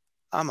out.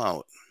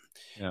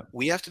 Yeah.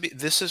 We have to be,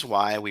 this is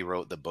why we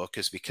wrote the book,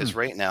 is because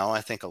right now I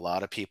think a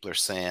lot of people are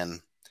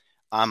saying,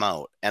 I'm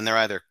out. And they're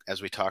either,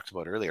 as we talked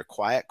about earlier,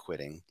 quiet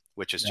quitting,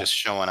 which is just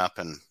showing up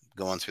and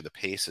going through the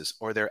paces,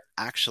 or they're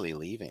actually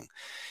leaving.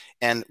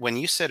 And when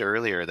you said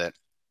earlier that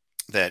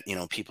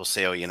people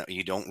say, oh,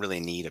 you don't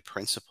really need a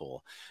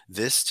principal.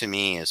 This to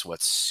me is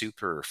what's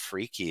super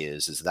freaky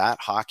is that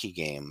hockey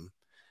game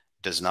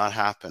does not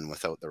happen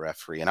without the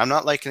referee. And I'm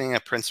not likening a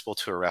principal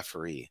to a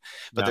referee,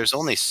 but there's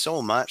only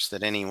so much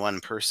that any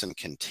one person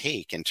can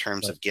take in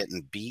terms of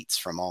getting beats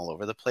from all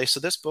over the place.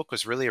 So this book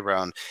was really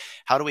around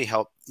how do we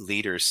help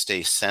leaders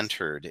stay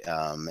centered,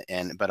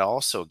 but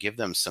also give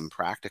them some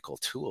practical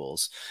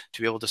tools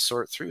to be able to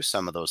sort through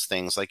some of those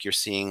things like you're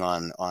seeing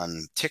on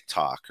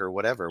TikTok or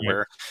whatever,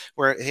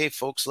 where, hey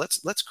folks,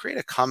 let's create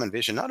a common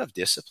vision, not of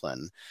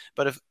discipline,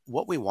 but of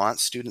what we want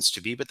students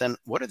to be. But then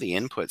what are the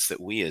inputs that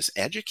we as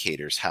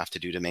educators have to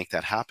do to make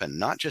that happen?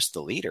 Not just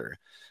the leader,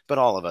 but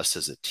all of us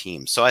as a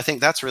team. So I think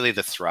that's really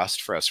the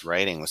thrust for us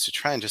writing, was to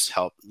try and just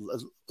help.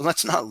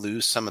 Let's not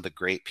lose some of the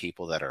great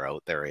people that are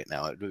out there right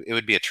now. It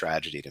would be a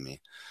tragedy to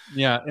me.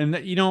 Yeah. And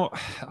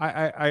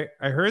I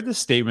heard this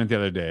statement the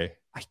other day.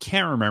 I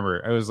can't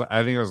remember.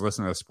 I think I was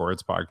listening to a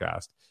sports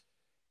podcast,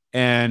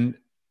 and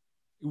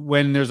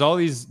when there's all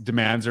these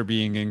demands are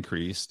being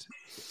increased,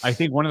 I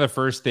think one of the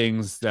first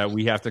things that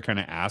we have to kind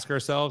of ask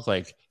ourselves,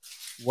 like,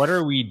 what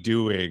are we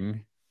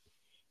doing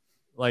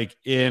like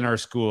in our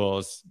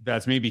schools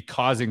that's maybe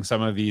causing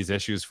some of these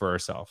issues for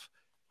ourselves?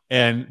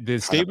 And the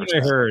statement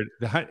 100%. I heard,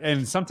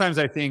 and sometimes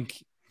I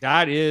think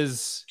that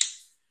it's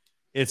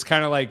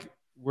kind of like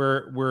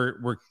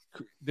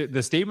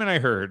the statement I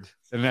heard,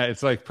 and that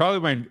it's like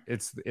probably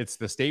it's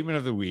the statement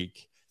of the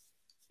week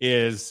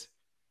is,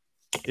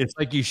 it's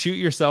like you shoot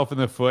yourself in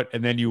the foot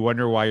and then you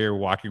wonder why you're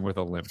walking with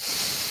a limp.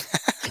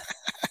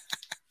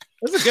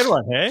 That's a good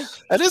one, hey?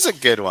 That is a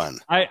good one.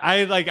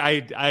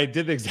 I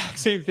did the exact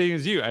same thing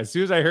as you. As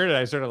soon as I heard it,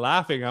 I started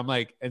laughing. I'm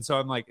like, is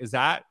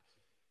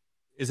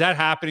is that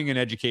happening in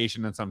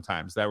education? And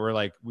sometimes that we're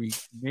like, we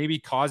maybe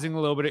causing a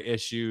little bit of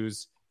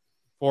issues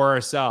for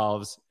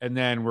ourselves, and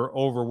then we're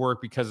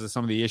overworked because of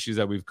some of the issues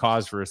that we've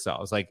caused for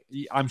ourselves. Like,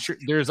 I'm sure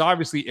there's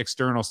obviously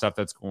external stuff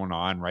that's going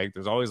on, right?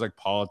 There's always like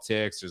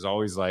politics. There's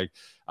always like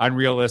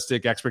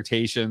unrealistic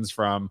expectations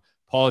from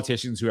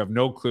politicians who have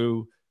no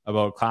clue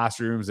about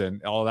classrooms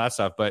and all that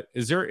stuff. But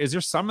is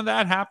there some of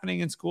that happening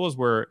in schools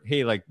where,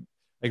 hey, like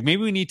maybe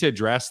we need to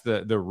address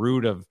the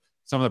root of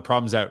some of the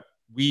problems that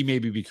we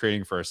maybe be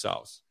creating for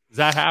ourselves? Is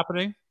that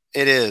happening?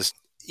 It is.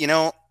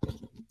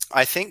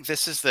 I think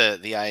this is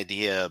the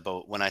idea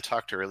about when I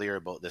talked earlier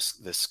about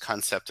this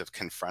concept of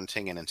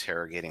confronting and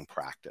interrogating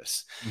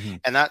practice. Mm-hmm.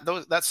 And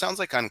that sounds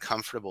like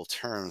uncomfortable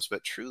terms,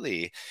 but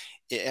truly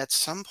at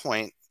some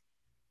point,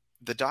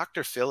 the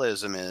Dr.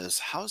 Philism is,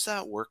 how's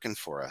that working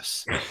for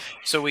us?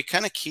 So we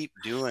kind of keep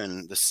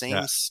doing the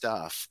same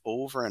stuff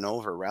over and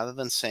over rather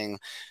than saying,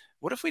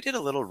 what if we did a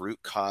little root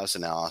cause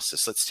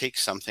analysis? Let's take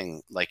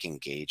something like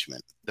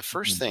engagement. The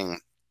first thing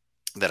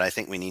that I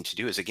think we need to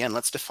do is, again,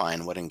 let's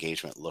define what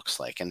engagement looks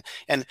like.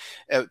 And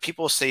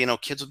people say,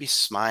 kids will be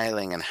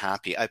smiling and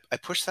happy. I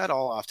push that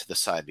all off to the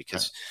side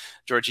because,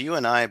 George, you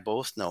and I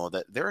both know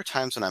that there are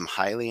times when I'm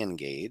highly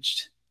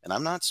engaged and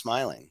I'm not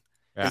smiling.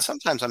 Yeah. And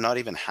sometimes I'm not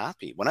even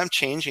happy. When I'm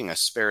changing a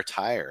spare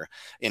tire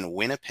in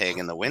Winnipeg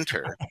in the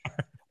winter,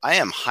 I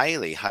am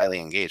highly, highly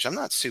engaged. I'm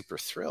not super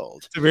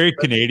thrilled. It's a very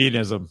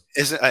Canadianism.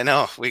 Is it? I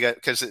know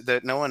because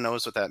no one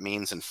knows what that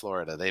means in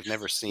Florida. They've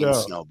never seen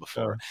snow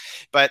before.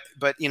 But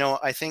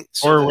I think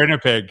or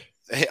Winnipeg.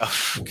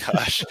 Oh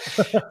gosh,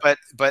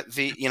 but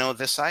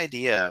this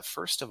idea,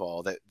 first of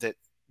all, that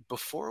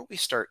before we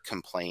start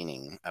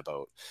complaining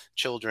about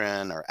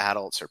children or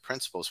adults or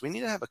principals, we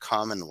need to have a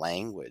common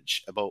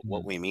language about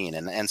what we mean.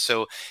 And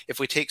so if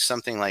we take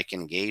something like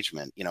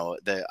engagement,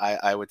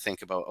 I would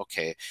think about,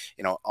 okay,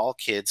 all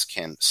kids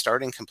can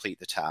start and complete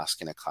the task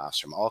in a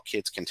classroom. All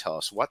kids can tell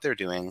us what they're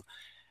doing,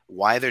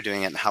 why they're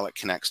doing it, and how it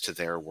connects to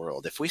their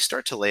world. If we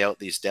start to lay out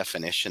these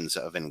definitions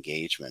of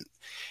engagement,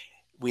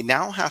 we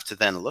now have to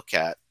then look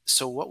at,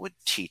 so what would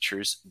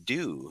teachers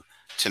do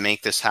to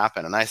make this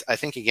happen? And I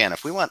think, again,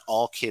 if we want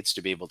all kids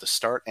to be able to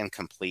start and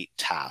complete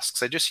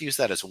tasks, I just use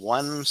that as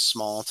one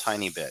small,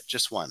 tiny bit,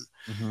 just one.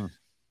 Mm-hmm.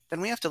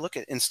 Then we have to look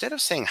at, instead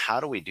of saying, how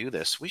do we do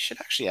this? We should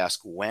actually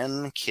ask,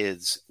 when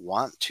kids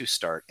want to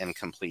start and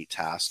complete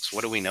tasks,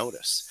 what do we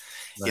notice?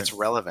 Right. It's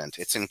relevant,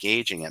 it's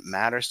engaging, it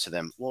matters to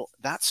them. Well,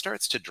 that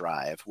starts to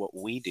drive what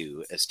we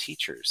do as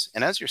teachers.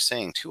 And as you're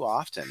saying, too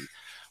often,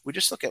 we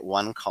just look at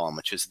one column,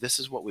 which is, this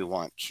is what we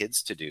want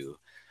kids to do,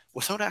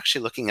 without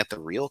actually looking at the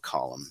real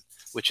column,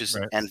 which is,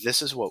 and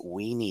this is what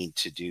we need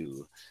to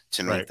do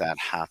to make that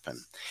happen.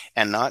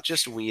 And not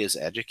just we as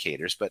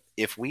educators, but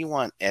if we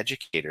want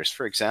educators,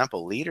 for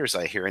example, leaders,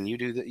 I hear, and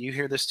you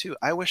hear this too,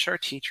 I wish our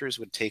teachers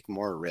would take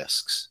more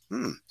risks.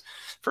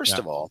 First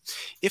of all,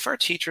 if our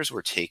teachers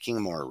were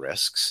taking more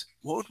risks,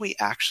 what would we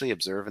actually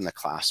observe in the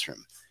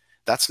classroom?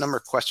 That's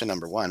question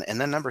number one. And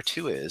then number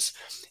two is,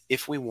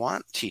 if we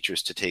want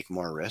teachers to take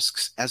more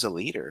risks as a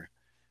leader,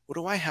 what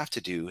do I have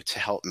to do to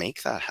help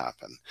make that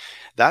happen?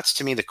 That's,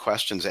 to me, the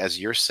questions, as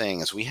you're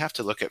saying, is we have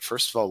to look at,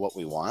 first of all, what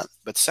we want,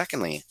 but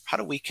secondly, how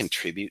do we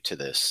contribute to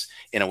this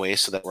in a way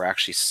so that we're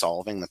actually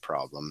solving the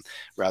problem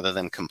rather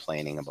than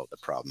complaining about the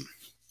problem?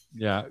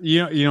 Yeah.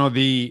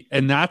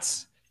 And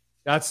that's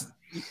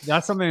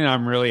something that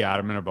I'm really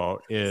adamant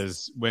about,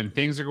 is when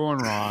things are going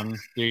wrong,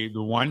 the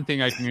one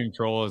thing I can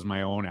control is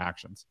my own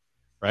actions.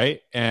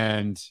 Right.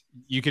 And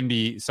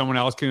someone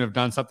else can have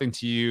done something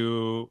to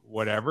you,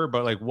 whatever,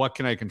 but like, what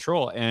can I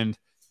control? And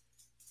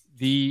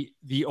the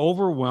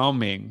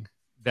overwhelming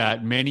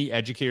that many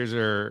educators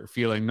are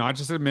feeling, not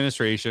just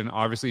administration,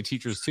 obviously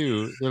teachers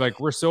too, they're like,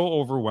 we're so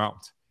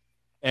overwhelmed.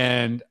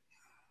 And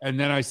then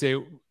I say,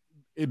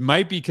 it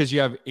might be because you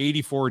have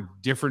 84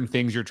 different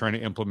things you're trying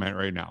to implement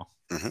right now.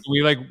 Mm-hmm.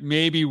 We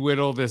maybe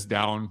whittle this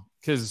down,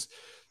 because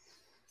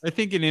I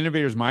think in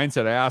Innovators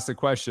Mindset, I asked the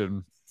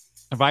question,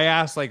 if I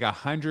ask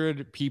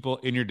 100 people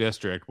in your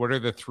district, what are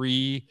the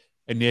 3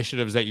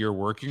 initiatives that you're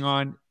working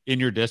on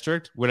in your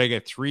district? Would I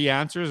get 3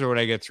 answers or would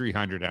I get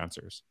 300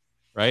 answers?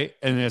 Right.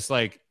 And it's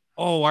like,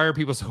 oh, why are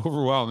people so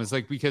overwhelmed? It's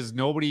like, because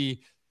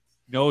nobody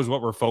knows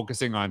what we're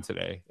focusing on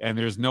today. And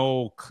there's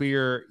no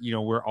clear,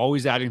 we're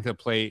always adding to the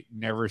plate,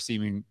 never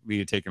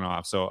seemingly taken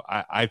off. So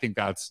I think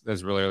that's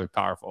really, really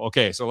powerful.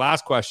 Okay. So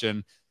last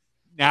question,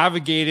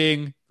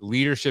 navigating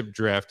leadership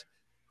drift.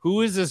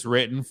 Who is this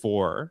written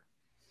for?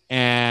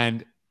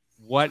 And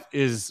what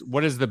is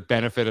the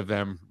benefit of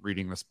them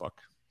reading this book?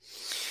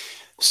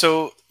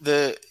 So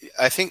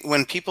I think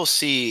when people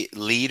see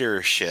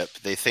leadership,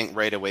 they think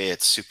right away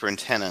it's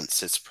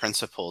superintendents, it's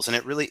principals, and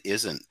it really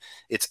isn't.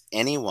 It's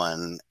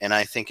anyone. And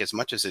I think as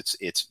much as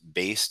it's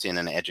based in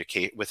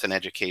with an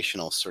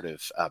educational sort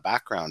of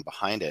background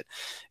behind it,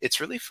 it's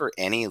really for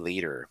any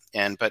leader.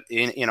 But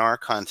in our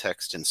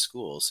context in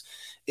schools,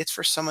 it's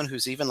for someone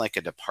who's even like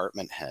a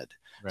department head.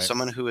 Right.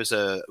 Someone who is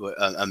a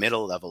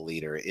middle level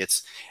leader.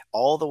 It's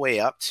all the way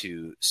up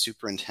to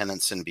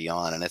superintendents and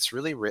beyond. And it's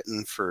really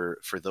written for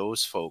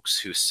those folks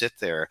who sit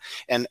there.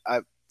 And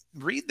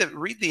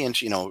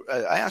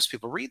I ask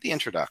people, read the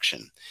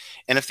introduction,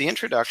 and if the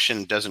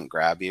introduction doesn't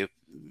grab you,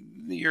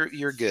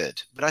 you're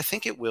good. But I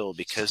think it will,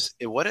 because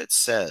what it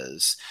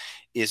says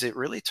is it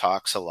really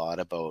talks a lot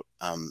about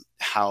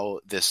how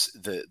the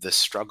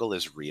struggle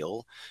is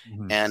real,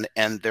 Mm-hmm.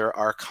 and there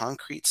are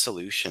concrete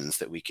solutions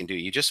that we can do.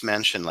 You just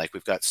mentioned, like,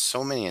 we've got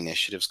so many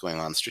initiatives going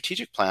on.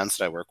 Strategic plans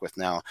that I work with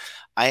now,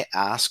 I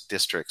ask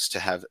districts to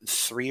have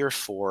 3 or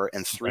 4,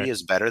 and 3 Right.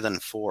 is better than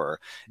 4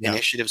 Yeah.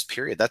 initiatives,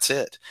 period. That's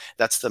it.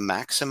 That's the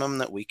maximum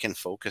that we can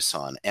focus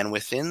on. And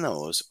within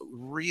those,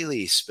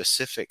 really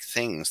specific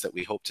things that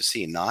we hope to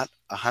see, not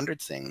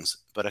 100 things,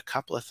 but a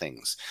couple of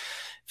things.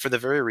 For the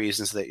very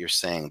reasons that you're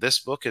saying, this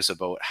book is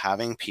about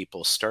having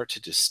people start to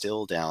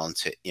distill down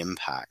to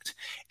impact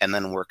and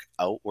then work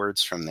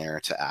outwards from there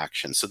to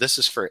action. So this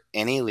is for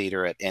any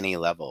leader at any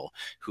level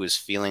who is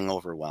feeling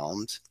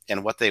overwhelmed.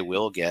 And what they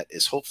will get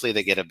is, hopefully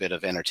they get a bit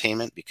of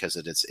entertainment, because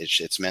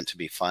it's meant to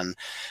be fun.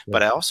 Yeah.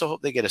 But I also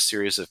hope they get a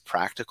series of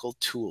practical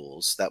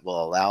tools that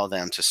will allow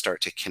them to start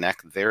to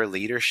connect their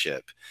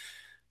leadership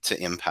to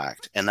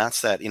impact. And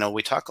that's that,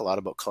 we talk a lot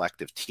about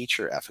collective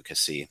teacher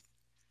efficacy.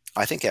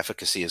 I think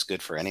efficacy is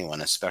good for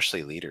anyone,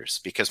 especially leaders,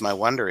 because my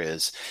wonder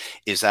is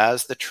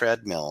as the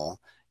treadmill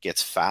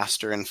gets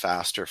faster and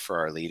faster for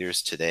our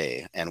leaders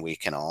today, and we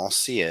can all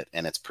see it,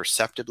 and it's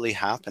perceptibly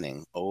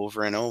happening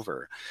over and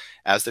over.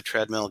 As the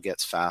treadmill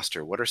gets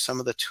faster, what are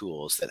some of the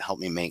tools that help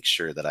me make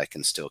sure that I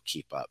can still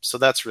keep up? So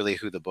that's really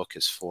who the book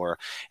is for.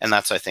 And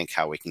that's, I think,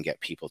 how we can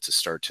get people to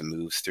start to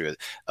move through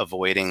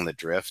avoiding the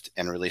drift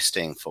and really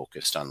staying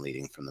focused on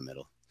leading from the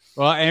middle.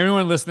 Well,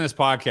 everyone listening to this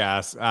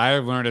podcast,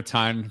 I've learned a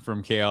ton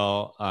from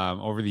Cale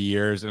over the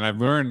years, and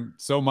I've learned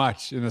so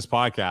much in this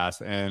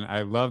podcast. And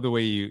I love the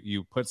way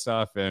you put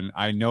stuff, and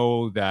I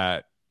know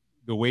that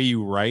the way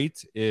you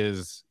write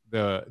is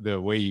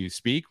the way you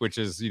speak, which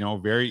is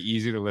very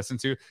easy to listen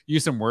to.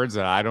 Use some words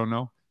that I don't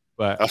know,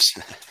 but.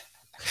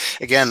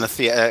 Again,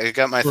 I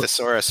got my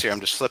thesaurus here.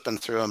 I'm just flipping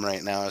through them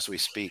right now as we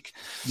speak.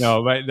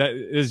 No, but that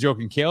is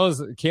joking.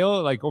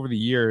 Cale, like, over the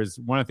years,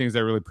 one of the things I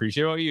really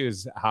appreciate about you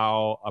is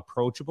how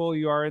approachable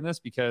you are in this,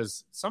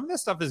 because some of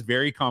this stuff is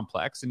very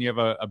complex, and you have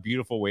a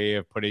beautiful way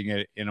of putting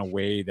it in a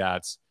way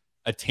that's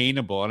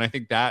attainable. And I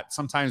think that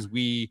sometimes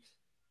we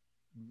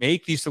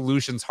make these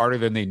solutions harder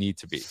than they need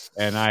to be.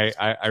 And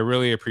I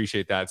really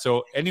appreciate that.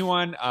 So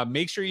anyone,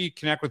 make sure you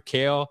connect with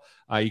Cale.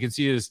 You can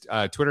see his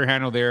Twitter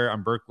handle there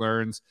on Birk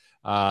Learns.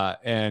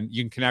 And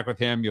you can connect with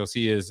him. You'll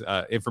see his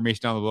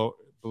information down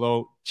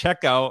below.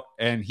 Check out,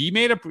 and he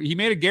made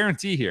a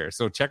guarantee here.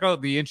 So check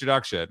out the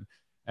introduction,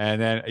 and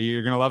then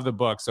you're going to love the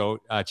book. So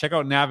check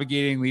out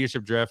Navigating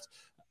Leadership Drift,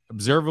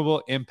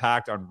 Observable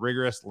Impact on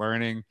Rigorous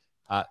Learning.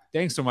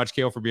 Thanks so much,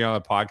 Cale, for being on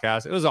the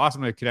podcast. It was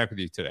awesome to connect with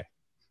you today.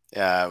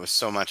 Yeah, it was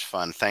so much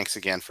fun. Thanks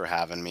again for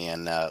having me,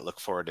 and look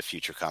forward to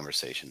future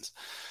conversations.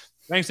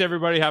 Thanks,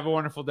 everybody. Have a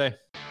wonderful day.